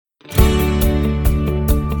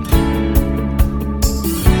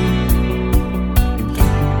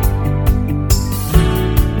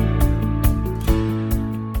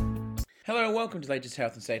welcome to the latest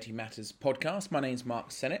Health and Safety Matters podcast. My name's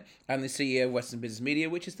Mark Sennett. I'm the CEO of Western Business Media,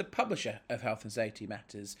 which is the publisher of Health and Safety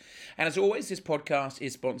Matters. And as always, this podcast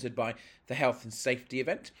is sponsored by the Health and Safety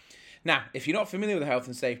event. Now, if you're not familiar with the Health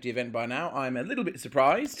and Safety event by now, I'm a little bit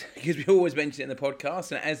surprised because we always mention it in the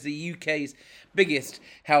podcast, and as the UK's biggest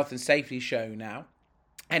health and safety show now,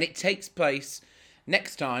 and it takes place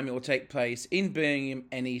next time, it will take place in Birmingham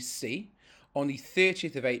NEC on the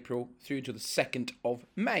 30th of April through to the 2nd of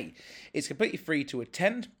May. It's completely free to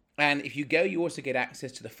attend, and if you go, you also get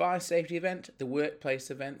access to the fire safety event, the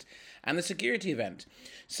workplace event, and the security event.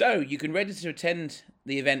 So you can register to attend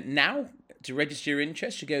the event now. To register your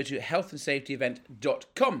interest, you go to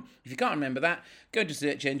healthandsafetyevent.com. If you can't remember that, go to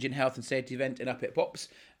search engine Health and Safety Event and up it pops,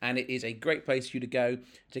 and it is a great place for you to go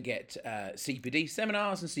to get CPD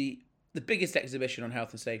seminars and see the biggest exhibition on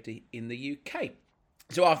health and safety in the UK.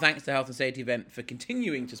 So our thanks to Health and Safety Event for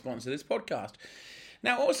continuing to sponsor this podcast.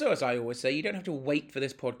 Now, also, as I always say, you don't have to wait for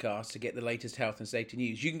this podcast to get the latest health and safety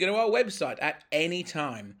news. You can go to our website at any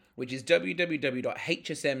time, which is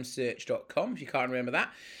www.hsmsearch.com. If you can't remember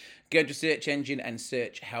that, go to search engine and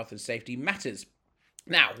search Health and Safety Matters.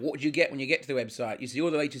 Now, what do you get when you get to the website? You see all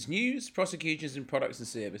the latest news, prosecutions and products and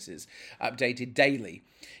services updated daily.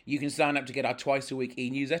 You can sign up to get our twice-a-week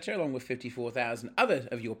e-newsletter along with 54,000 other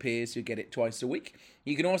of your peers who get it twice a week.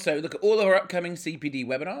 You can also look at all of our upcoming CPD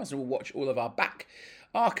webinars and we'll watch all of our back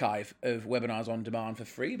archive of webinars on demand for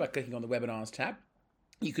free by clicking on the webinars tab.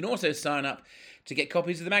 You can also sign up to get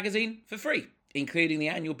copies of the magazine for free, including the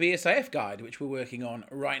annual BSIF guide, which we're working on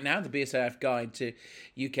right now, the BSIF guide to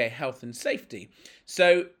UK health and safety.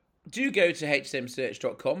 So do go to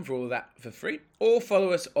hsmsearch.com for all of that for free, or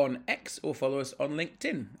follow us on X or follow us on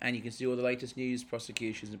LinkedIn, and you can see all the latest news,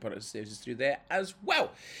 prosecutions and products and services through there as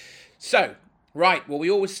well. So, right, well,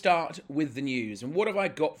 we always start with the news, and what have I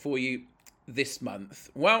got for you this month?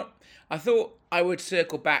 Well, I thought I would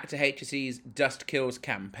circle back to HSE's Dust Kills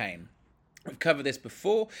campaign. We've covered this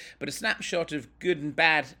before, but a snapshot of good and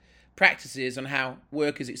bad practices on how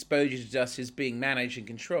workers' exposure to dust is being managed and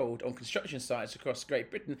controlled on construction sites across Great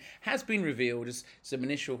Britain has been revealed as some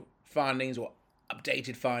initial findings or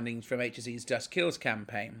updated findings from HSE's Dust Kills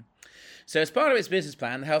campaign. So as part of its business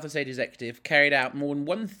plan, the Health and Safety Executive carried out more than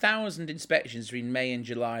 1,000 inspections between May and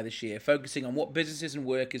July this year, focusing on what businesses and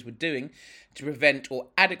workers were doing to prevent or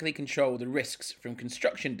adequately control the risks from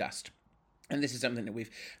construction dust. And this is something that we've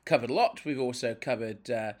covered a lot. We've also covered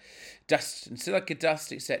dust and silica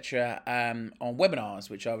dust, etc. On webinars,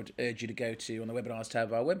 which I would urge you to go to on the webinars tab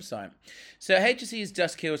of our website. So HSE's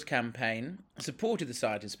Dust Kills campaign supported the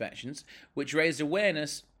site inspections, which raised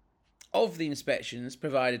awareness of the inspections,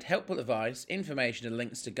 provided helpful advice, information and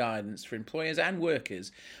links to guidance for employers and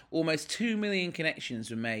workers. Almost 2 million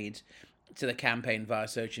connections were made to the campaign via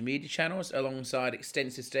social media channels, alongside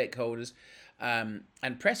extensive stakeholders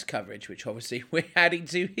and press coverage, which obviously we're adding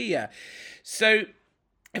to here. So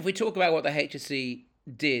if we talk about what the HSE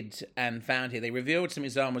did and found here, they revealed some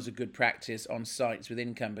examples of good practice on sites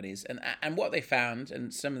within companies. And what they found,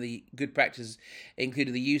 and some of the good practices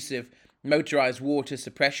included the use of motorised water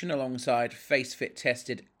suppression alongside face-fit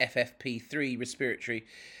tested FFP3 respiratory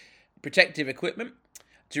protective equipment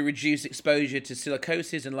to reduce exposure to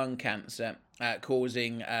silicosis and lung cancer,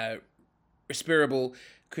 causing respirable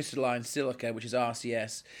crystalline silica, which is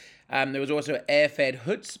RCS. There was also air-fed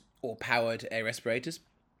hoods, or powered air respirators,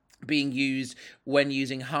 being used when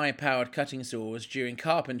using high-powered cutting saws during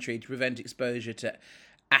carpentry to prevent exposure to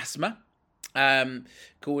asthma,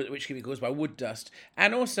 which can be caused by wood dust.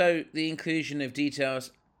 And also the inclusion of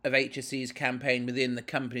details of HSE's campaign within the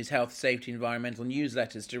company's health, safety, environmental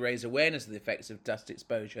newsletters to raise awareness of the effects of dust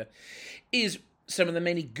exposure is some of the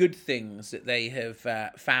many good things that they have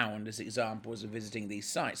found as examples of visiting these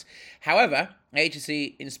sites. However,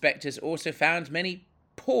 HSE inspectors also found many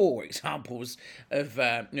poor examples of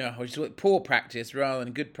poor practice rather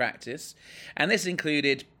than good practice, and this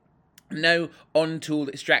included no on-tool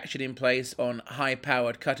extraction in place on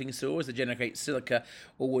high-powered cutting saws that generate silica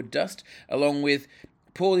or wood dust, along with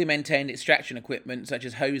poorly maintained extraction equipment such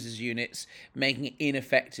as hoses units, making it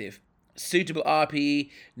ineffective. Suitable RPE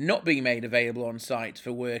not being made available on site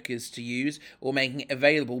for workers to use, or making it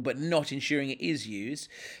available but not ensuring it is used,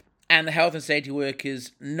 and the health and safety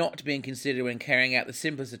workers not being considered when carrying out the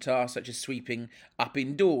simplest of tasks such as sweeping up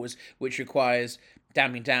indoors, which requires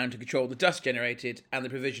damping down to control the dust generated, and the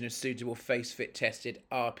provision of suitable face-fit tested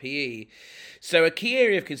RPE. So a key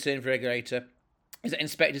area of concern for the regulator is that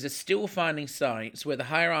inspectors are still finding sites where the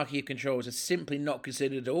hierarchy of controls are simply not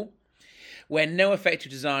considered at all, where no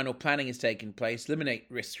effective design or planning is taking place to eliminate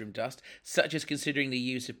risks from dust, such as considering the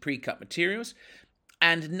use of pre-cut materials,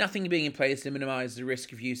 and nothing being in place to minimise the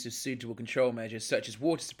risk of use of suitable control measures such as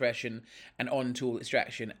water suppression and on-tool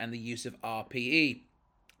extraction and the use of RPE.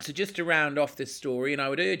 So just to round off this story, and I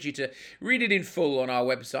would urge you to read it in full on our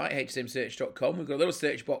website, hsmsearch.com. We've got a little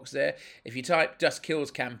search box there. If you type Dust Kills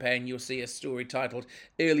campaign, you'll see a story titled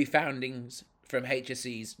Early Foundings from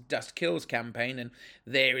HSE's Dust Kills campaign, and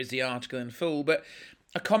there is the article in full. But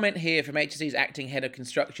a comment here from HSE's acting head of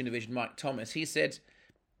construction division, Mike Thomas. He said,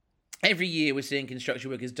 every year we're seeing construction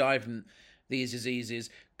workers die from these diseases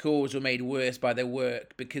caused or made worse by their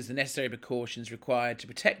work because the necessary precautions required to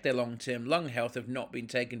protect their long-term lung health have not been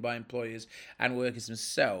taken by employers and workers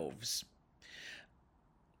themselves.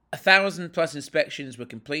 1,000+ inspections were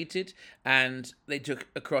completed, and they took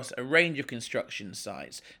across a range of construction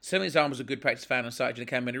sites. Some examples of good practice found on site during the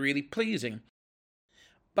campaign are really pleasing.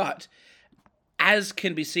 But as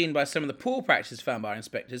can be seen by some of the poor practices found by our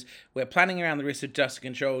inspectors, where planning around the risk of dust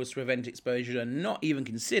controls to prevent exposure are not even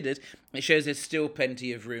considered, it shows there's still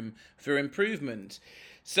plenty of room for improvement.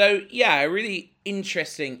 So, yeah, a really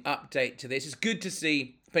interesting update to this. It's good to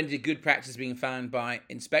see plenty of good practice being found by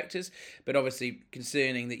inspectors, but obviously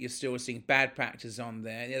concerning that you're still seeing bad practice on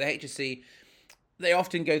there. The HSE, they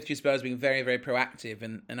often go through spells being very, very proactive,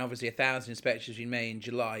 and obviously 1,000 inspections in May and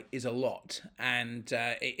July is a lot, and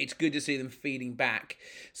it's good to see them feeding back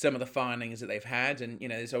some of the findings that they've had, and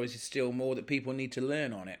there's obviously still more that people need to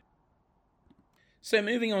learn on it. So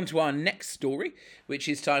moving on to our next story, which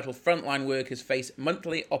is titled Frontline Workers Face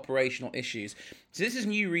Monthly Operational Issues. So this is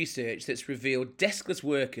new research that's revealed deskless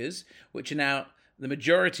workers, which are now the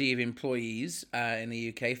majority of employees in the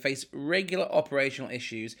UK, face regular operational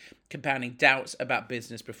issues, compounding doubts about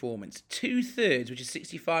business performance. 2/3, which is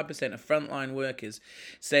 65% of frontline workers,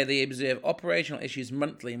 say they observe operational issues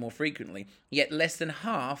monthly more frequently, yet less than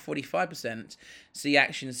half, 45%, see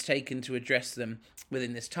actions taken to address them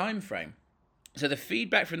within this time frame. So the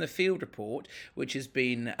feedback from the field report, which has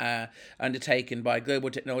been undertaken by global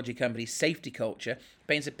technology company Safety Culture,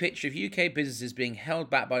 paints a picture of UK businesses being held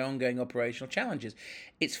back by ongoing operational challenges.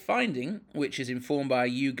 Its finding, which is informed by a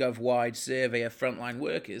YouGov-wide survey of frontline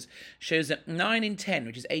workers, shows that 9 in 10,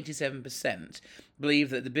 which is 87%, believe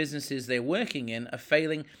that the businesses they're working in are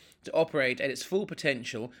failing to operate at its full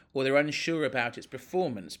potential or they're unsure about its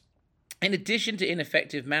performance. In addition to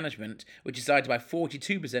ineffective management, which is cited by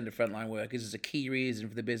 42% of frontline workers as a key reason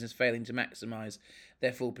for the business failing to maximise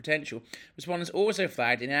their full potential, respondents also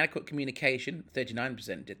flagged inadequate communication,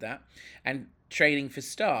 39% did that, and training for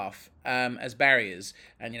staff as barriers,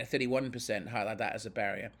 and 31% highlight that as a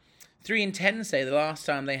barrier. 3 in 10 say the last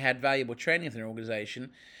time they had valuable training from their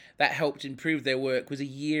organisation that helped improve their work was a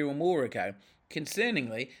year or more ago.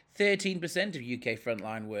 Concerningly, 13% of UK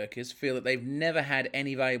frontline workers feel that they've never had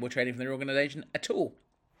any valuable training from their organisation at all.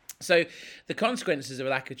 So the consequences of a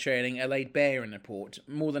lack of training are laid bare in the report.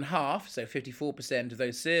 More than half, so 54% of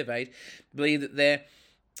those surveyed, believe that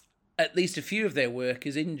at least a few of their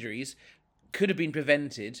workers' injuries could have been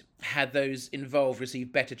prevented had those involved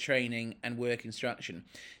received better training and work instruction.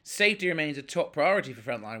 Safety remains a top priority for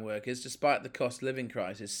frontline workers despite the cost of living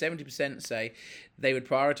crisis. 70% say they would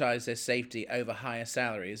prioritise their safety over higher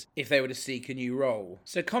salaries if they were to seek a new role.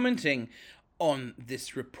 So commenting on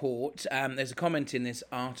this report, there's a comment in this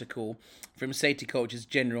article from Safety Culture's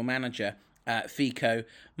General Manager, FICO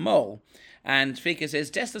Mole. And FICO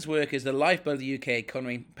says, deskless work is the lifeblood of the UK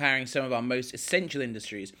economy, powering some of our most essential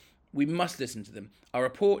industries. We must listen to them. Our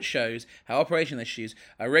report shows how operational issues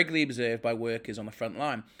are regularly observed by workers on the front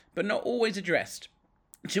line, but not always addressed.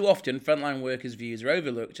 Too often, frontline workers' views are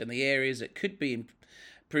overlooked, and the areas that could be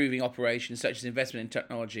improving operations, such as investment in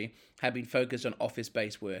technology, have been focused on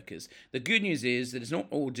office-based workers. The good news is that it's not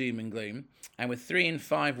all doom and gloom, and with 3 in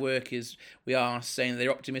 5 workers we asked saying that they're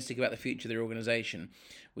optimistic about the future of their organisation.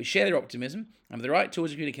 We share their optimism, and with the right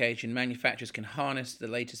tools of communication, manufacturers can harness the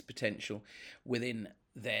latest potential within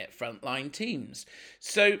their frontline teams.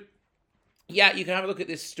 So, yeah, you can have a look at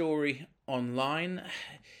this story online.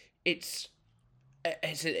 It's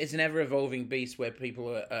an ever-evolving beast where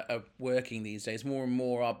people are working these days. More and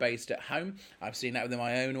more are based at home. I've seen that within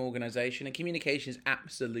my own organisation, and communication is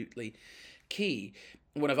absolutely key.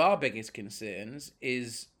 One of our biggest concerns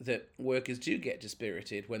is that workers do get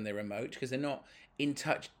dispirited when they're remote because they're not in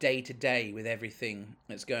touch day to day with everything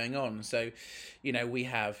that's going on. So, we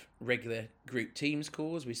have regular group Teams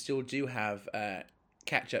calls. We still do have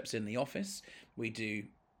catch-ups in the office. We do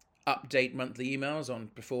update monthly emails on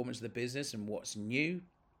performance of the business and what's new.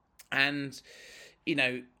 And,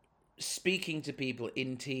 speaking to people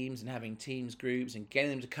in teams and having teams groups and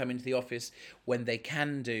getting them to come into the office when they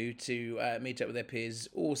can do to meet up with their peers,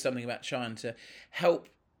 or something about trying to help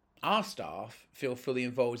our staff feel fully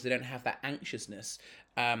involved, so they don't have that anxiousness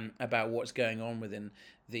about what's going on within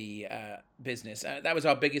the business. That was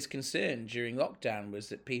our biggest concern during lockdown, was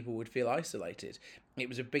that people would feel isolated. It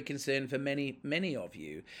was a big concern for many of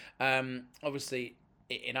you. Obviously,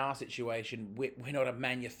 in our situation, we're not a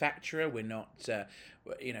manufacturer. We're not,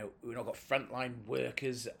 we've not got frontline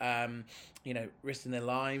workers, risking their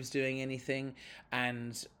lives doing anything,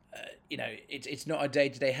 and it's not a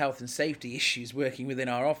day-to-day health and safety issues working within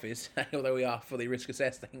our office, although we are fully risk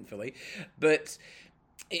assessed, thankfully. But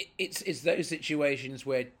it's those situations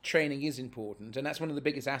where training is important, and that's one of the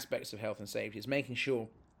biggest aspects of health and safety, is making sure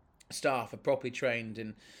staff are properly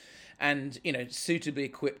trained and suitably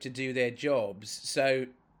equipped to do their jobs. So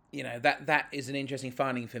that is an interesting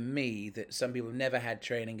finding for me, that some people have never had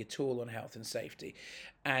training at all on health and safety,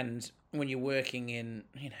 and when you're working in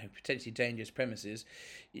potentially dangerous premises,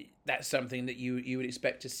 that's something that you would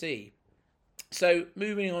expect to see. So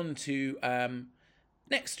moving on to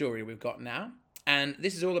next story we've got now, and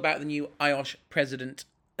this is all about the new IOSH President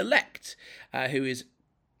Elect, who is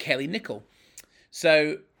Kelly Nichol.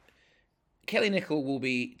 So Kelly Nichol will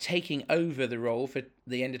be taking over the role for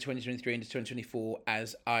the end of 2023 into 2024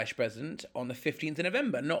 as IOSH President on the 15th of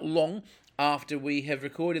November, not long after we have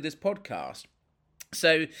recorded this podcast.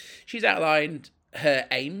 So she's outlined her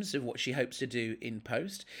aims of what she hopes to do in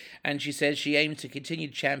post, and she says she aims to continue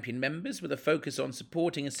to champion members with a focus on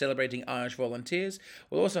supporting and celebrating IOSH volunteers,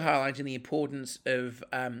 while also highlighting the importance of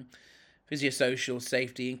physiosocial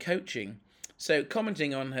safety and coaching. So,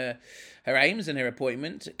 commenting on her aims and her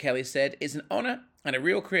appointment, Kelly said, "It's an honour and a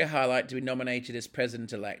real career highlight to be nominated as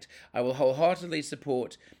President-elect. I will wholeheartedly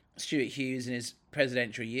support Stuart Hughes in his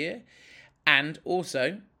presidential year, and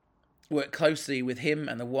also work closely with him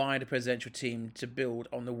and the wider presidential team to build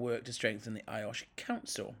on the work to strengthen the IOSH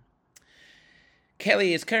Council."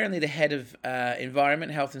 Kelly is currently the head of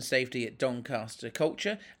Environment, Health and Safety at Doncaster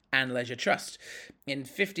Culture and Leisure Trust. In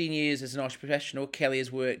 15 years as an IOSH professional, Kelly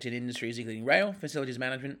has worked in industries including rail, facilities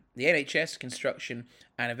management, the NHS, construction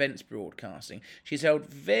and events broadcasting. She's held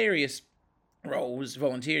various roles,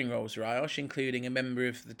 volunteering roles for IOSH, including a member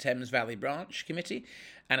of the Thames Valley Branch Committee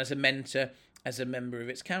and as a mentor as a member of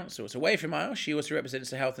its council. So away from IOSH, she also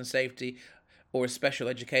represents the Health and Safety or a Special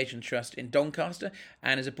Education Trust in Doncaster,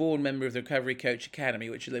 and is a board member of the Recovery Coach Academy,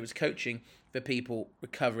 which delivers coaching for people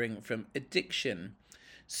recovering from addiction.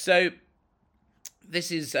 So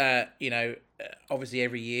this is, obviously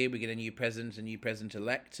every year we get a new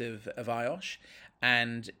president-elect of IOSH,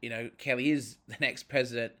 and, Kelly is the next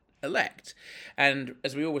president-elect. And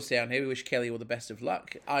as we always say on here, we wish Kelly all the best of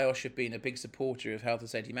luck. IOSH have been a big supporter of health and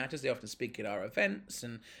safety matters. They often speak at our events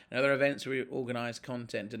and other events where we organise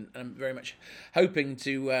content, and I'm very much hoping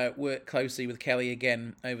to work closely with Kelly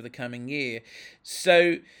again over the coming year.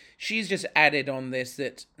 So she's just added on this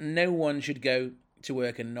that no one should go to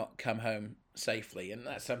work and not come home safely, and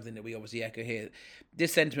that's something that we obviously echo here.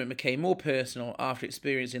 This sentiment became more personal after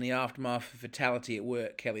experiencing the aftermath of fatality at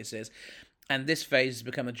work, Kelly says, and this phase has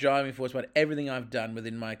become a driving force behind everything I've done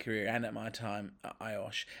within my career and at my time at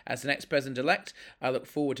IOSH. As the next president-elect, I look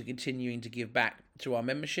forward to continuing to give back to our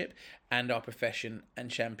membership and our profession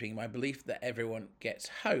and championing my belief that everyone gets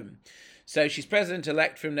home. So she's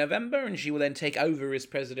president-elect from November, and she will then take over as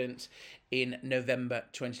president in November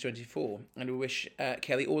 2024. And we wish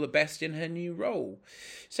Kelly all the best in her new role.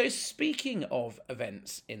 So speaking of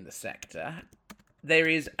events in the sector, there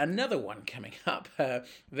is another one coming up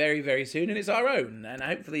very, very soon, and it's our own. And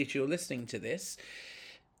hopefully, if you're listening to this,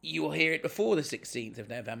 you will hear it before the 16th of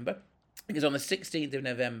November. Because on the 16th of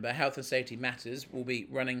November, Health and Safety Matters will be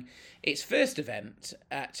running its first event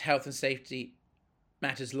at Health and Safety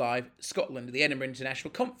Matters Live Scotland at the Edinburgh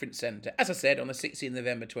International Conference Centre. As I said, on the 16th of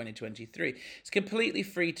November 2023. It's completely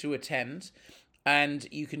free to attend, and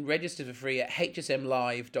you can register for free at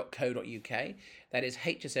hsmlive.co.uk. That is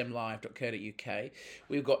hsmlive.co.uk.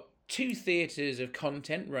 We've got 2 theatres of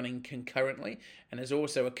content running concurrently, and there's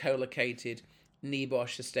also a co-located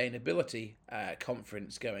NEBOSH Sustainability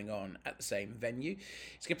conference going on at the same venue.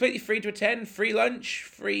 It's completely free to attend, free lunch,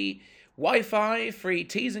 free Wi-Fi, free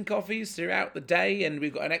teas and coffees throughout the day, and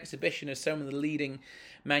we've got an exhibition of some of the leading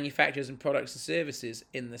manufacturers and products and services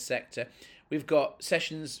in the sector. We've got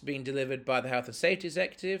sessions being delivered by the Health and Safety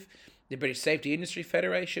Executive, the British Safety Industry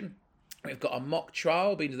Federation. We've got a mock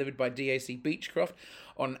trial being delivered by DAC Beechcroft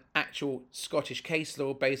on actual Scottish case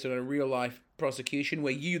law based on a real-life prosecution,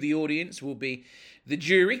 where you, the audience, will be the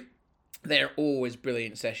jury. They're always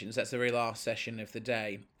brilliant sessions. That's the very last session of the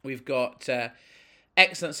day. We've got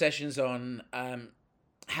excellent sessions on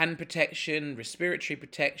hand protection, respiratory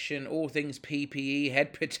protection, all things PPE,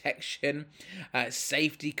 head protection,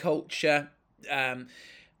 safety culture,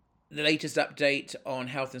 the latest update on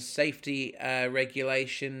health and safety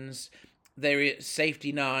regulations. There is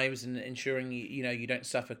safety knives and ensuring you don't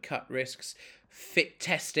suffer cut risks. Fit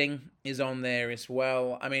testing is on there as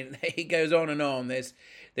well. I mean, it goes on and on.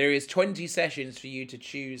 There is 20 sessions for you to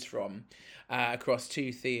choose from across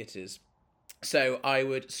 2 theatres. So I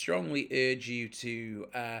would strongly urge you to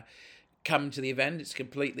come to the event. It's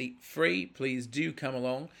completely free. Please do come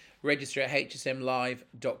along. Register at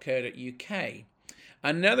hsmlive.co.uk.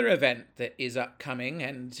 Another event that is upcoming,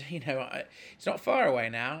 and it's not far away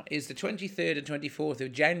now, is the 23rd and 24th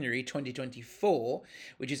of January 2024,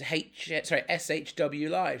 which is SHW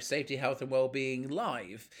Live, Safety, Health and Wellbeing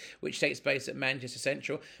Live, which takes place at Manchester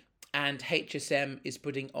Central. And HSM is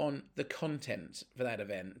putting on the content for that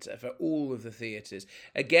event for all of the theatres.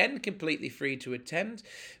 Again, completely free to attend.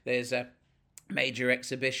 There's a major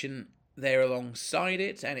exhibition there alongside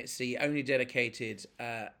it, and it's the only dedicated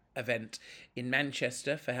event in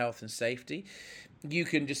Manchester for health and safety. You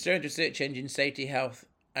can just search the search engine Safety, Health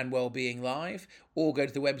and Wellbeing Live, or go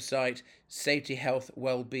to the website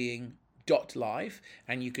safetyhealthwellbeing.live,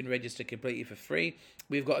 and you can register completely for free.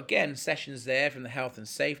 We've got, again, sessions there from the health and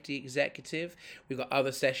safety executive. We've got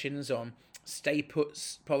other sessions on stay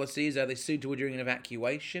put policies. Are they suitable during an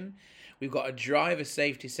evacuation? We've got a driver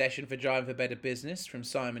safety session for Driving for Better Business from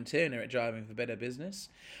Simon Turner at Driving for Better Business.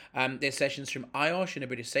 There's sessions from IOSH and the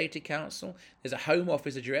British Safety Council. There's a Home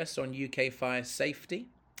Office address on UK fire safety.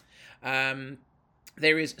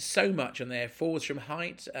 There is so much on there. Falls from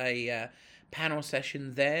Height, a panel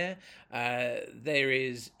session there. There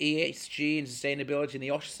is ESG and sustainability in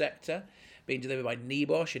the OSH sector being delivered by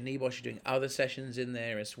NEBOSH, and NEBOSH are doing other sessions in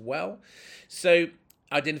there as well. So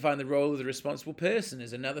identifying the role of the responsible person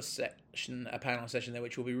is another section, a panel session there,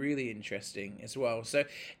 which will be really interesting as well. So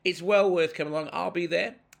it's well worth coming along. I'll be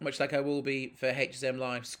there, much like I will be for HSM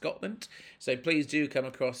Live Scotland. So please do come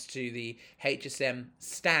across to the HSM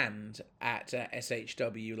stand at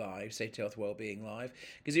SHW Live, Safety, Health, Wellbeing Live,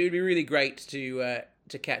 because it would be really great to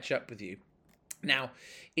catch up with you. Now,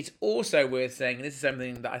 it's also worth saying, and this is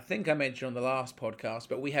something that I think I mentioned on the last podcast,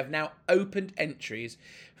 but we have now opened entries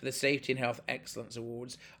for the Safety and Health Excellence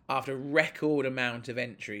Awards after a record amount of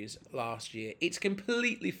entries last year. It's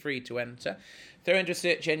completely free to enter. Throw into a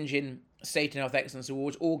search engine Safety and Health Excellence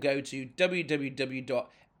Awards, or go to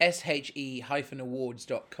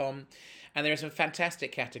www.she-awards.com, and there are some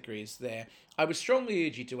fantastic categories there. I would strongly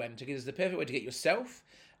urge you to enter, because it's the perfect way to get yourself,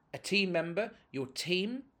 a team member, your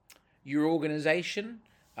team, your organisation,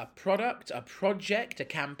 a product, a project, a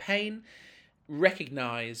campaign,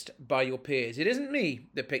 recognised by your peers. It isn't me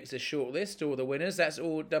that picks the shortlist or the winners. That's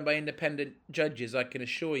all done by independent judges, I can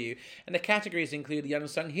assure you. And the categories include the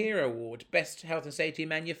Unsung Hero Award, Best Health and Safety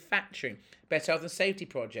Manufacturing, Best Health and Safety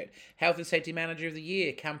Project, Health and Safety Manager of the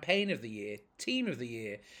Year, Campaign of the Year, Team of the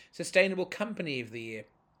Year, Sustainable Company of the Year.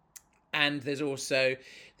 And there's also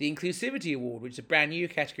the Inclusivity Award, which is a brand new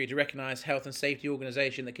category to recognise health and safety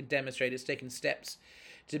organisation that can demonstrate it's taken steps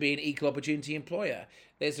to be an equal opportunity employer.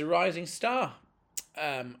 There's the Rising Star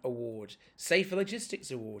Award, Safer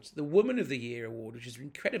Logistics Awards, the Woman of the Year Award, which is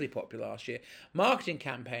incredibly popular last year, Marketing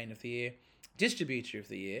Campaign of the Year, Distributor of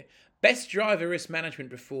the Year, Best Driver Risk Management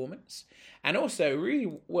Performance, and also a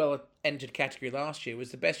really well entered category last year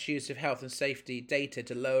was the best use of health and safety data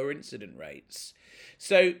to lower incident rates.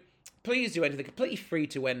 So please do enter. They're completely free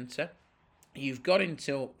to enter. You've got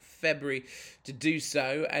until February to do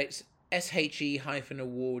so. It's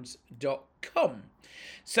she-awards.com.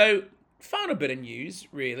 So, final bit of news,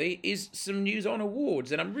 really, is some news on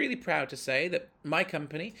awards. And I'm really proud to say that my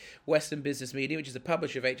company, Western Business Media, which is the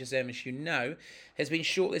publisher of HSM, as you know, has been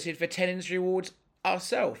shortlisted for 10 industry awards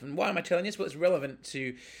ourselves. And why am I telling this? Well, it's relevant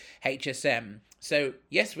to HSM. So,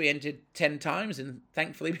 yes, we entered 10 times, and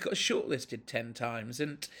thankfully we got shortlisted 10 times.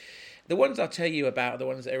 And the ones I'll tell you about are the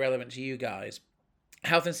ones that are relevant to you guys.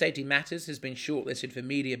 Health and Safety Matters has been shortlisted for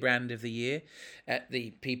Media Brand of the Year at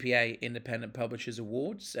the PPA Independent Publishers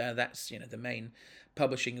Awards. That's the main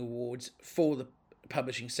publishing awards for the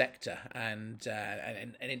publishing sector and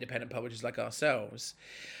independent publishers like ourselves.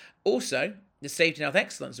 Also, the Safety and Health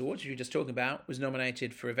Excellence Awards, which we were just talking about, was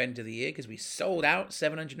nominated for Event of the Year because we sold out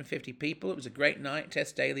 750 people. It was a great night.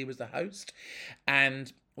 Tess Daly was the host,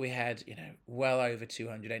 and we had, well over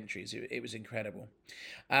 200 entries. It was incredible.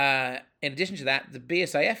 In addition to that, the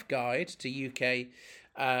BSIF Guide to UK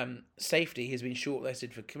Safety has been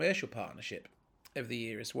shortlisted for Commercial Partnership of the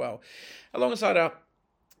Year as well, alongside our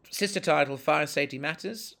sister title, Fire Safety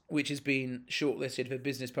Matters, which has been shortlisted for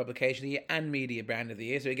Business Publication of the Year and Media Brand of the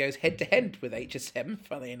Year. So it goes head-to-head with HSM,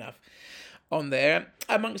 funnily enough, on there,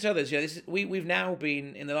 amongst others. We've now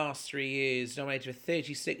been, in the last 3 years, nominated for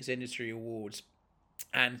 36 industry awards.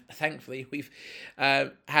 And thankfully, we've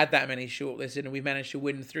had that many shortlisted, and we've managed to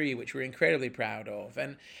win 3, which we're incredibly proud of.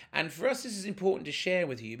 And for us, this is important to share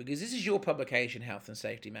with you because this is your publication, Health and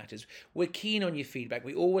Safety Matters. We're keen on your feedback.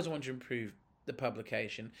 We always want to improve the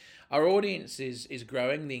publication. Our audience is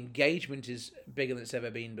growing. The engagement is bigger than it's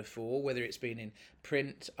ever been before, whether it's been in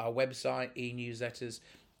print, our website, e-newsletters,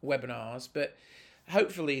 webinars. But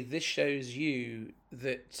hopefully this shows you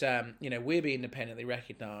that we're being independently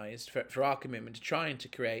recognised for our commitment to trying to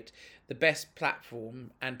create the best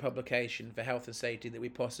platform and publication for health and safety that we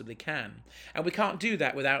possibly can. And we can't do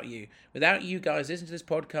that without you. Without you guys listening to this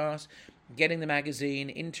podcast, getting the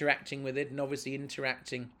magazine, interacting with it, and obviously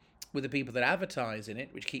interacting with the people that advertise in it,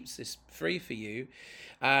 which keeps this free for you.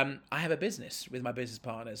 I have a business with my business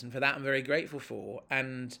partners, and for that I'm very grateful for.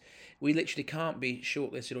 And we literally can't be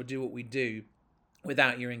shortlisted or do what we do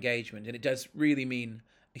without your engagement, and it does really mean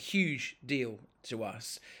a huge deal to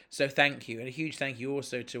us. So thank you, and a huge thank you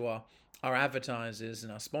also to our advertisers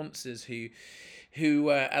and our sponsors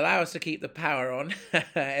who allow us to keep the power on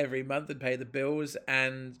every month and pay the bills,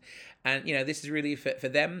 and this is really for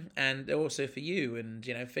them and also for you. And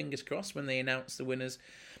fingers crossed when they announce the winners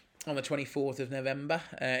on the 24th of November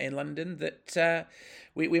in London that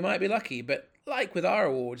we might be lucky. But like with our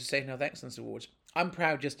awards, Safety and Health Excellence Awards, I'm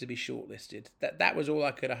proud just to be shortlisted. That was all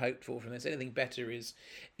I could have hoped for from this. Anything better is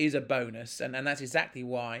a bonus, and that's exactly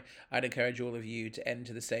why I'd encourage all of you to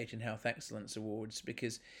enter the Safety and Health Excellence Awards,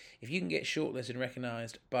 because if you can get shortlisted and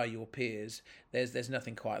recognised by your peers, there's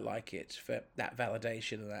nothing quite like it for that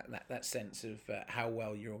validation and that sense of how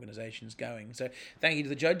well your organisation's going. So thank you to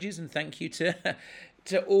the judges, and thank you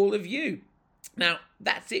to all of you. Now,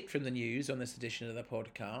 that's it from the news on this edition of the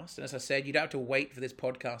podcast. And as I said, you don't have to wait for this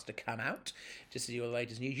podcast to come out to see your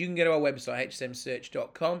latest news. You can go to our website,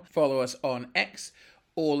 hsmsearch.com, follow us on X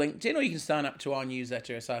or LinkedIn, or you can sign up to our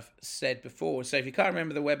newsletter, as I've said before. So if you can't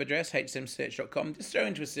remember the web address, hsmsearch.com, just throw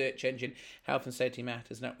into a search engine, Health and Safety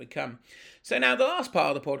Matters, and up we come. So now the last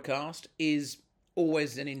part of the podcast is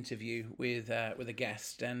always an interview with a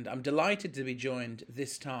guest, and I'm delighted to be joined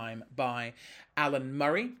this time by Alan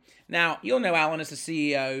Murray. Now, you'll know Alan as the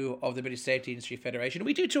CEO of the British Safety Industry Federation.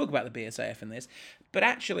 We do talk about the BSIF in this, but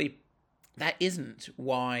actually that isn't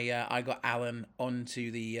why I got Alan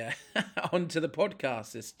onto the onto the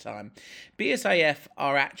podcast this time. BSIF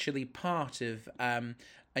are actually part of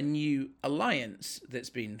a new alliance that's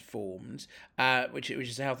been formed, which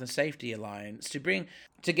is a health and safety alliance, to bring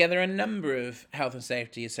together a number of health and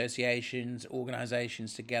safety associations,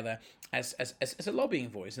 organisations together as a lobbying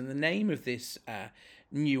voice. And the name of this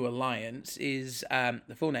new alliance is,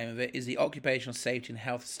 the full name of it is the Occupational Safety and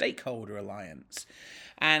Health Stakeholder Alliance.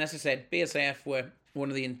 And as I said, BSIF were one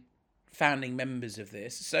of the founding members of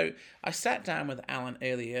this. So I sat down with Alan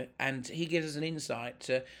earlier, and he gives us an insight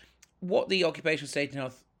to what the Occupational Safety and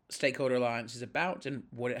Health Stakeholder Alliance is about and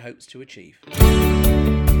what it hopes to achieve.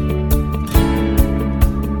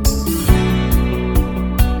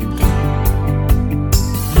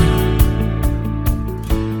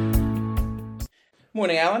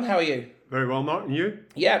 Morning, Alan. How are you? Very well, Mark. And you?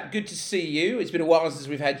 Yeah, good to see you. It's been a while since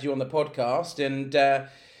we've had you on the podcast, and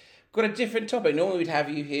got a different topic. Normally we'd have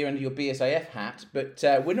you here under your BSIF hat, but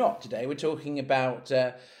we're not today. We're talking about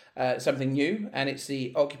something new, and it's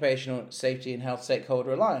the Occupational Safety and Health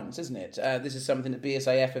Stakeholder Alliance, isn't it? This is something that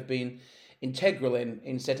BSIF have been integral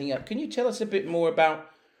in setting up. Can you tell us a bit more about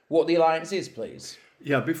what the alliance is, please?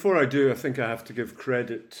 Yeah, before I do, I think I have to give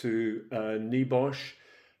credit to NEBOSH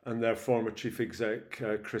and their former chief exec,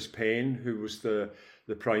 Chris Payne, who was the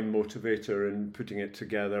prime motivator in putting it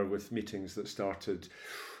together with meetings that started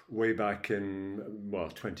way back in,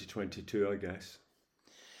 2022, I guess.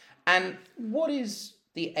 And what is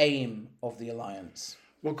the aim of the alliance?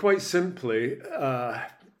 Well, quite simply, the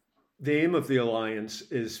aim of the alliance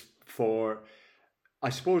is for, I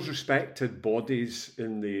suppose, respected bodies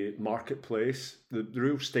in the marketplace, the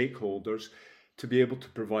real stakeholders, to be able to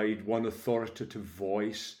provide one authoritative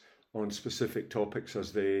voice on specific topics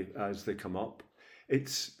as they come up.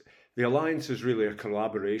 The alliance is really a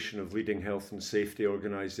collaboration of leading health and safety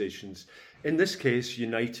organisations, in this case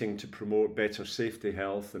uniting to promote better safety,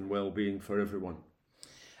 health and well-being for everyone.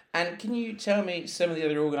 And can you tell me some of the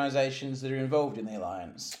other organisations that are involved in the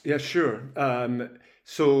alliance? Yeah, sure.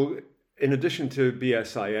 So in addition to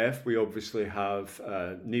BSIF, we obviously have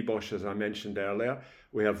NEBOSH, as I mentioned earlier.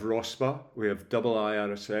 We have ROSPA, we have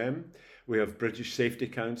IIRSM, we have British Safety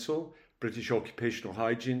Council, British Occupational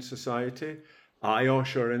Hygiene Society,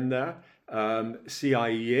 IOSH are in there,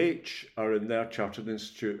 CIEH are in there, Chartered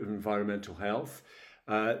Institute of Environmental Health.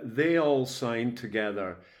 They all signed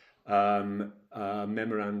together a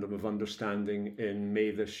memorandum of understanding in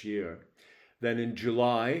May this year. Then in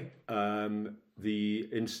July, the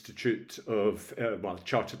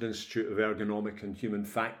Chartered Institute of Ergonomic and Human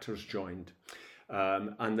Factors joined.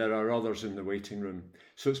 And there are others in the waiting room.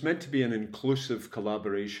 So it's meant to be an inclusive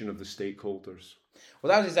collaboration of the stakeholders.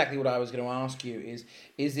 Well, that was exactly what I was going to ask you,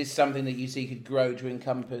 is this something that you see could grow to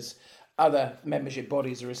encompass other membership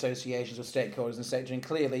bodies or associations or stakeholders in the sector? And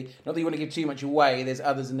clearly, not that you want to give too much away, there's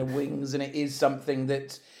others in the wings, and it is something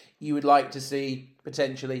that you would like to see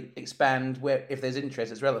potentially expand where, if there's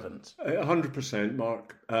interest, it's relevant. 100%,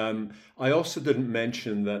 Mark. I also didn't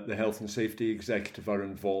mention that the Health and Safety Executive are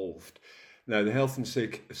involved. Now, the Health and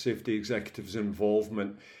Safety Executive's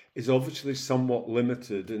involvement is obviously somewhat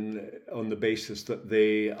limited on the basis that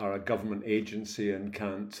they are a government agency and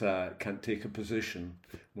can't take a position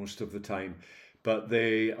most of the time. But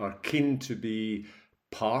they are keen to be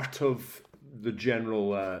part of the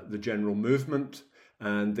general movement,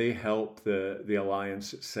 and they help the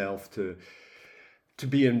alliance itself to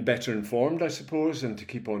be better informed, I suppose, and to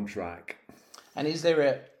keep on track. And is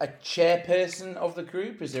there a chairperson of the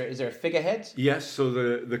group? Is there a figurehead? Yes, so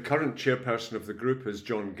the current chairperson of the group is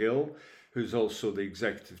John Gill, who's also the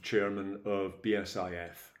executive chairman of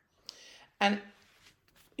BSIF. And,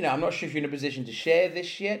 I'm not sure if you're in a position to share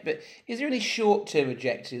this yet, but is there any short-term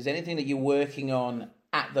objectives, anything that you're working on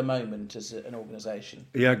at the moment as an organisation?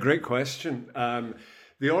 Yeah, great question.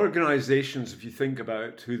 The organisations, if you think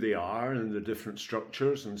about who they are and the different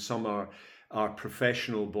structures, and some are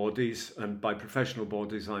professional bodies, and by professional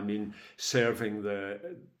bodies I mean serving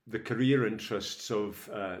the career interests of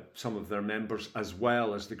some of their members as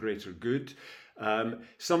well as the greater good.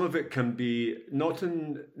 Some of it can be not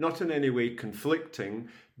in any way conflicting,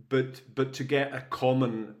 but to get a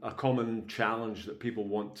common challenge that people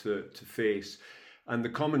want to face. And the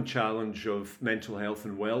common challenge of mental health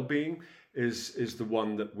and well-being is the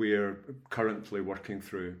one that we're currently working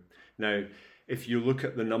through. Now, if you look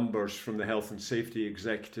at the numbers from the Health and Safety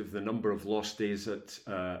Executive, the number of lost days at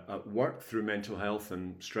work through mental health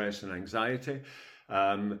and stress and anxiety,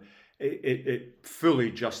 it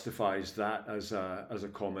fully justifies that as a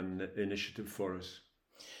common initiative for us.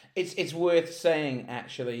 It's worth saying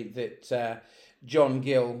actually that John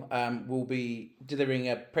Gill will be delivering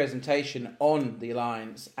a presentation on the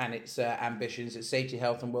Alliance and its ambitions at Safety,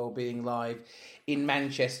 Health and Wellbeing Live in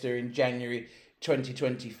Manchester in January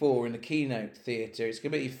 2024 in the Keynote Theatre. It's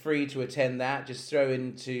completely free to attend that. Just throw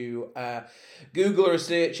into Google or a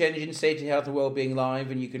search engine, Safety, Health and Wellbeing Live,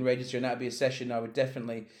 and you can register, and that'll be a session I would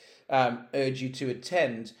definitely urge you to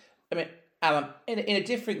attend. I mean, Alan, in a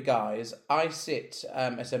different guise, I sit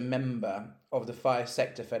as a member of the Fire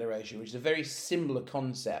Sector Federation, which is a very similar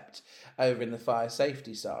concept over in the fire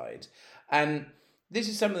safety side. And this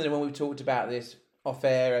is something that when we've talked about this off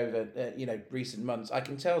air over recent months, I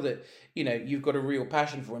can tell that you've got a real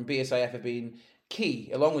passion for, and BSIF have been key,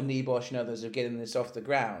 along with NEBOSH and others, of getting this off the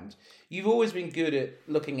ground. You've always been good at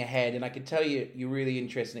looking ahead, and I can tell you're really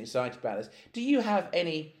interested and excited about this. Do you have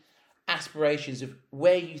any aspirations of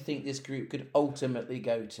where you think this group could ultimately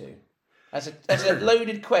go to? That's a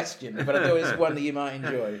loaded question, but I thought it's one that you might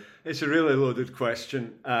enjoy. It's a really loaded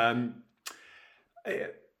question.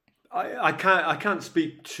 I can't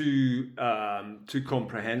speak too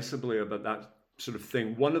comprehensively about that sort of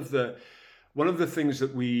thing. One of the things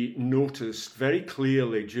that we noticed very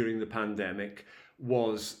clearly during the pandemic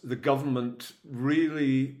was the government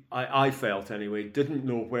really, I felt anyway, didn't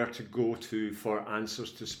know where to go to for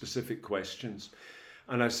answers to specific questions.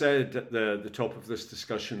 And I said at the top of this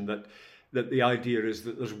discussion that the idea is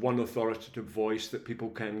that there's one authoritative voice that people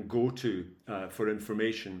can go to for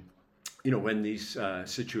information, when these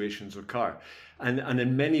situations occur. And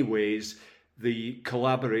in many ways, the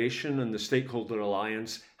collaboration and the stakeholder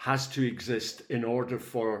alliance has to exist in order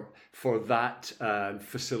for that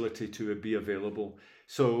facility to be available.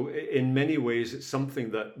 So in many ways, it's something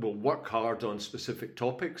that will work hard on specific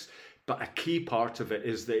topics, but a key part of it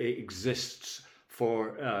is that it exists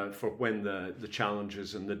for when the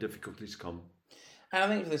challenges and the difficulties come. And I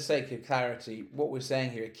think for the sake of clarity, what we're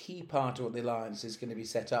saying here, a key part of what the Alliance is going to be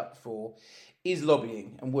set up for is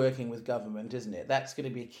lobbying and working with government, isn't it? That's going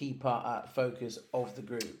to be a key focus of the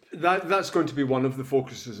group. That's going to be one of the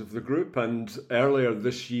focuses of the group. And earlier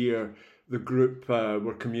this year, the group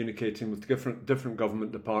were communicating with different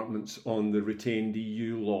government departments on the retained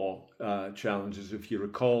EU law challenges. If you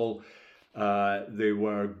recall, they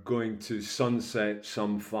were going to sunset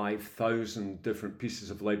some 5,000 different pieces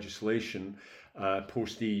of legislation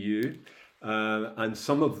post-EU. And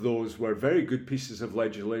some of those were very good pieces of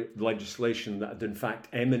legislation that had in fact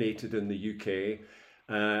emanated in the UK.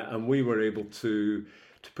 And we were able to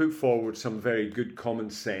put forward some very good common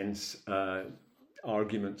sense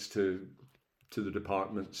arguments to to the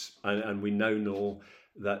departments, and we now know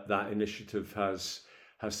that initiative has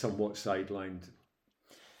somewhat sidelined.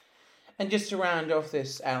 And just to round off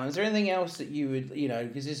this, Alan, is there anything else that you would,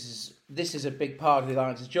 because this is a big part of the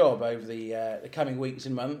Alliance's job over the coming weeks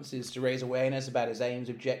and months, is to raise awareness about its aims,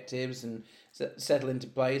 objectives, and settle into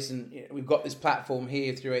place. And we've got this platform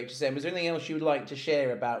here through HSM. Is there anything else you would like to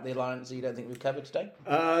share about the Alliance that you don't think we've covered today?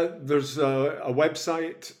 There's a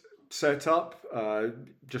website set up,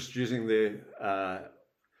 just using the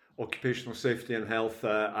Occupational Safety and Health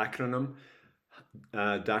acronym.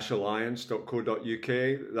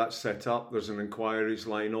 -alliance.co.uk. That's set up. There's an inquiries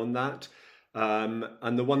line on that.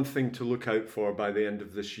 And the one thing to look out for by the end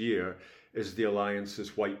of this year is the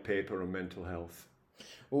Alliance's white paper on mental health.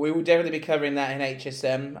 Well, we will definitely be covering that in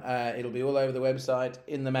HSM. It'll be all over the website,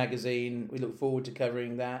 in the magazine. We look forward to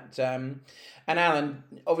covering that. And Alan,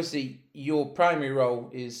 obviously, your primary role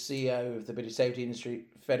is CEO of the British Safety Industry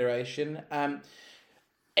Federation.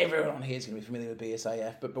 Everyone on here is going to be familiar with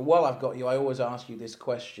BSIF, but while I've got you, I always ask you this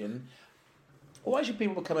question. Why should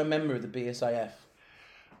people become a member of the BSIF?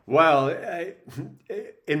 Well,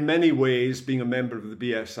 in many ways, being a member of the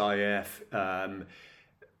BSIF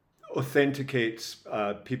authenticates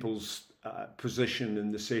people's position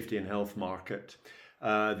in the safety and health market.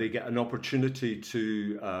 They get an opportunity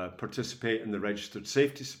to participate in the Registered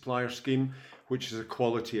Safety Supplier Scheme, which is a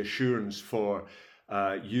quality assurance for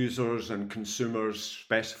users and consumers,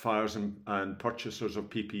 specifiers and purchasers of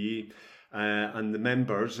PPE, and the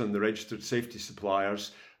members and the registered safety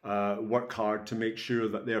suppliers work hard to make sure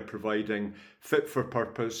that they're providing fit for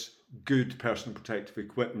purpose, good personal protective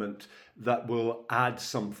equipment that will add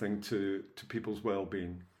something to people's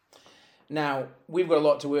well-being. Now, we've got a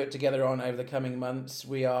lot to work together on over the coming months.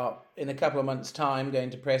 We are, in a couple of months' time, going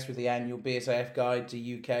to press with the annual BSIF guide to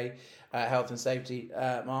UK health and safety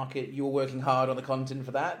market. You're working hard on the content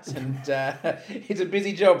for that, and it's a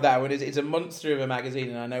busy job, that one. It's a monster of a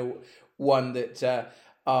magazine, and I know one that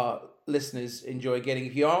our listeners enjoy getting.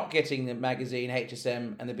 If you aren't getting the magazine,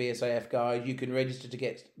 HSM and the BSIF guide, you can register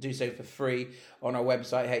to do so for free on our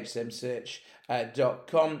website,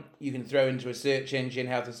 hsmsearch.com. You can throw into a search engine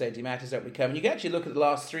Health and Safety Matters that we come, and you can actually look at the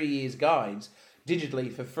last 3 years' guides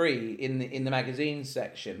digitally for free in the magazine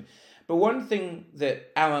section. But one thing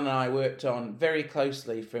that Alan and I worked on very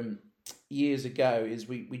closely from years ago is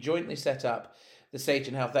we jointly set up the Safety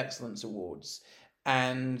and Health Excellence Awards,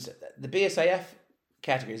 and the BSIF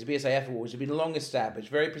categories, the BSIF awards, have been long established,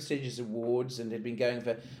 very prestigious awards, and have been going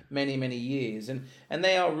for many, many years. And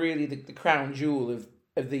they are really the crown jewel of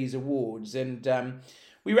these awards. And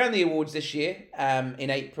we ran the awards this year in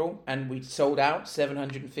April, and we sold out.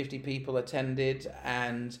 750 people attended,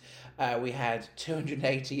 and we had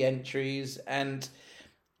 280 entries. And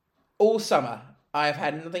all summer, I've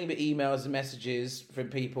had nothing but emails and messages from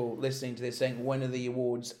people listening to this saying, when are the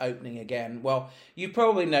awards opening again? Well, you've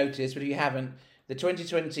probably noticed, but if you haven't, the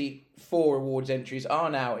 2024 awards entries are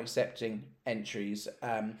now accepting entries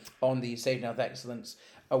on the Safety and Health Excellence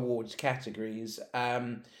Awards categories.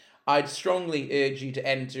 I'd strongly urge you to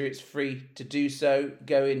enter. It's free to do so.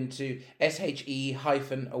 Go into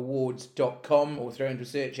she-awards.com or throw into a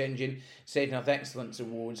search engine, Safety and Health Excellence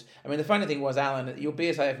Awards. I mean, the funny thing was, Alan, at your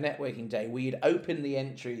BSIF networking day, we'd open the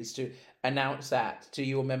entries to announce that to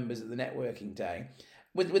your members at the networking day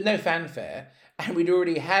with no fanfare. And we'd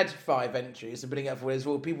already had 5 entries and putting up for us.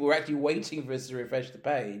 Well, people were actually waiting for us to refresh the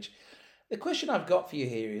page. The question I've got for you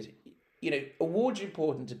here is, awards are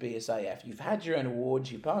important to BSIF. You've had your own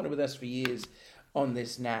awards. You've partnered with us for years on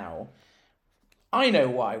this now. I know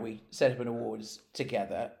why we set up an awards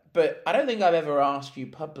together, but I don't think I've ever asked you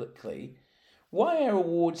publicly, why are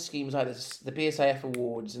award schemes like this, the BSIF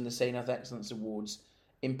Awards and the Safety and Health Excellence Awards,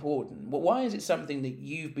 important? Well, why is it something that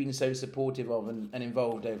you've been so supportive of and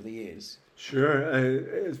involved over the years? Sure,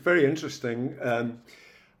 it's very interesting.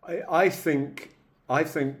 I think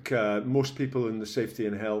most people in the safety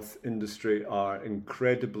and health industry are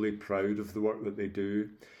incredibly proud of the work that they do.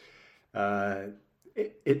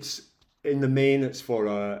 It's in the main, it's for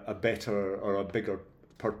a better or a bigger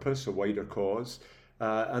purpose, a wider cause,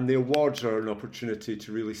 and the awards are an opportunity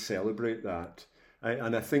to really celebrate that.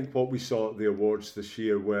 And I think what we saw at the awards this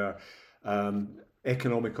year were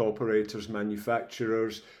economic operators,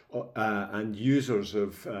 manufacturers, and users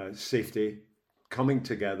of safety coming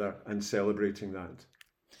together and celebrating that.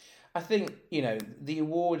 I think, the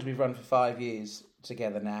awards we've run for 5 years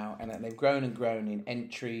together now, and they've grown and grown in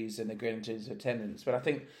entries and they've grown into attendance. But I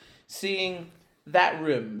think seeing that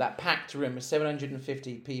room, that packed room of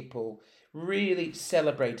 750 people really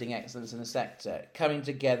celebrating excellence in the sector, coming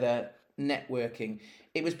together, networking,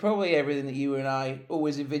 it was probably everything that you and I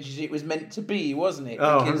always envisioned it was meant to be, wasn't it?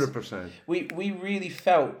 Oh, Because 100%. we really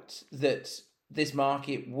felt that this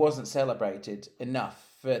market wasn't celebrated enough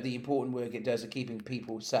for the important work it does of keeping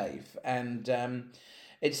people safe. And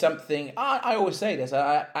it's something, I always say this,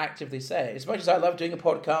 I actively say it. As much as I love doing a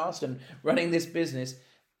podcast and running this business,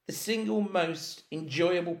 the single most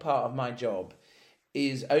enjoyable part of my job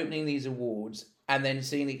is opening these awards and then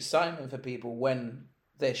seeing the excitement for people when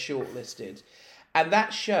they're shortlisted. And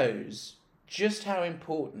that shows just how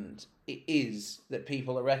important it is that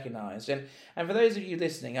people are recognised. And for those of you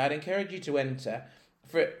listening, I'd encourage you to enter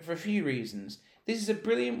for a few reasons. This is a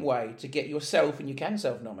brilliant way to get yourself, and you can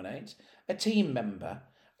self-nominate, a team member,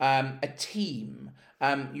 a team,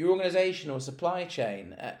 your organisation or supply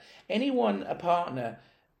chain, anyone, a partner,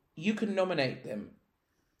 you can nominate them.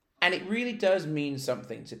 And it really does mean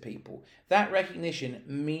something to people. That recognition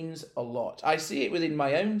means a lot. I see it within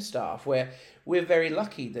my own staff, where we're very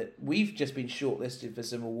lucky that we've just been shortlisted for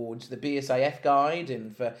some awards, the BSIF Guide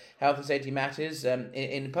and for Health and Safety Matters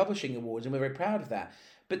in publishing awards, and we're very proud of that.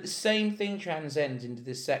 But the same thing transcends into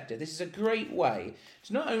this sector. This is a great way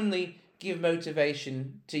to not only give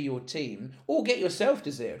motivation to your team, or get yourself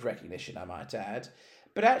deserved recognition, I might add,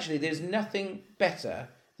 but actually there's nothing better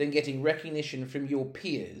than getting recognition from your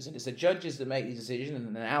peers. And it's the judges that make these decisions,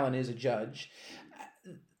 and Alan is a judge.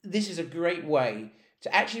 This is a great way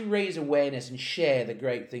to actually raise awareness and share the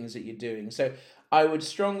great things that you're doing. So I would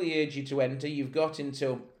strongly urge you to enter. You've got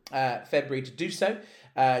until February to do so.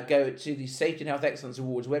 Go to the Safety and Health Excellence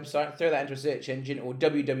Awards website, throw that into a search engine, or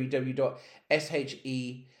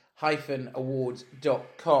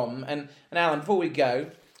www.she-awards.com. And Alan, before we go,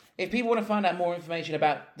 if people want to find out more information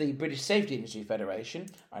about the British Safety Industry Federation,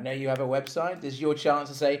 I know you have a website. This is your chance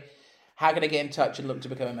to say, how can I get in touch and look to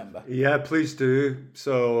become a member? Yeah, please do.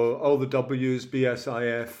 So all the W's,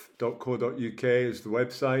 bsif.co.uk is the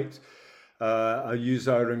website. I use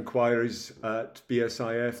our inquiries at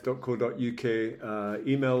bsif.co.uk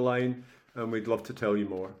email line, and we'd love to tell you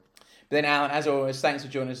more. But then, Alan, as always, thanks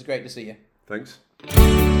for joining us. It's great to see you. Thanks.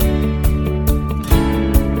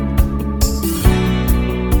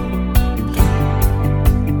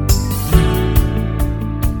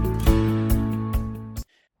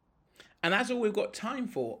 And that's all we've got time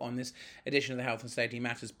for on this edition of the Health and Safety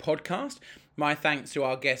Matters podcast. My thanks to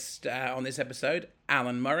our guest on this episode,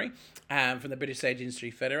 Alan Murray, from the British Safety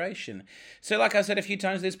Industry Federation. So like I said a few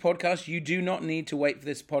times in this podcast, you do not need to wait for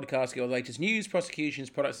this podcast to get all the latest news,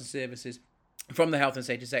 prosecutions, products and services from the health and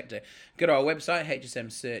safety sector. Go to our website,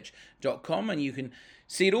 hsmsearch.com, and you can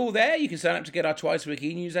see it all there. You can sign up to get our twice-a-week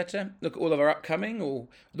e-newsletter, look at all of our upcoming, or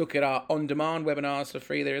look at our on-demand webinars for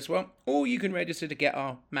free there as well. Or you can register to get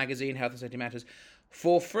our magazine, Health and Safety Matters,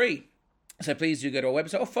 for free. So please do go to our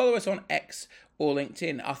website or follow us on X or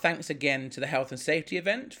LinkedIn. Our thanks again to the Health and Safety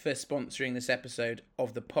event for sponsoring this episode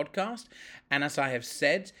of the podcast. And as I have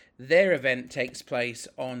said, their event takes place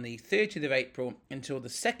on the 30th of April until the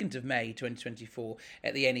 2nd of May 2024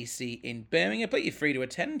 at the NEC in Birmingham. But you're free to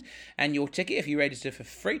attend, and your ticket, if you register for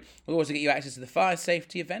free, will also get you access to the fire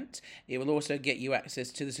safety event. It will also get you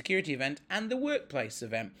access to the security event and the workplace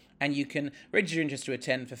event. And you can register interest to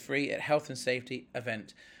attend for free at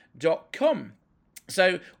healthandsafetyevent.com.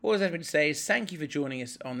 So all I have to say is thank you for joining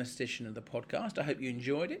us on this edition of the podcast. I hope you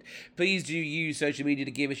enjoyed it. Please do use social media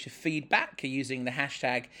to give us your feedback using the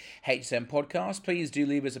hashtag HSM Podcast. Please do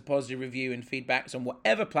leave us a positive review and feedbacks on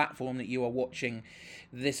whatever platform that you are watching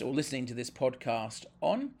this or listening to this podcast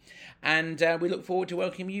on. And we look forward to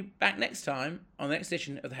welcoming you back next time on the next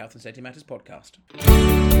edition of the Health and Safety Matters podcast.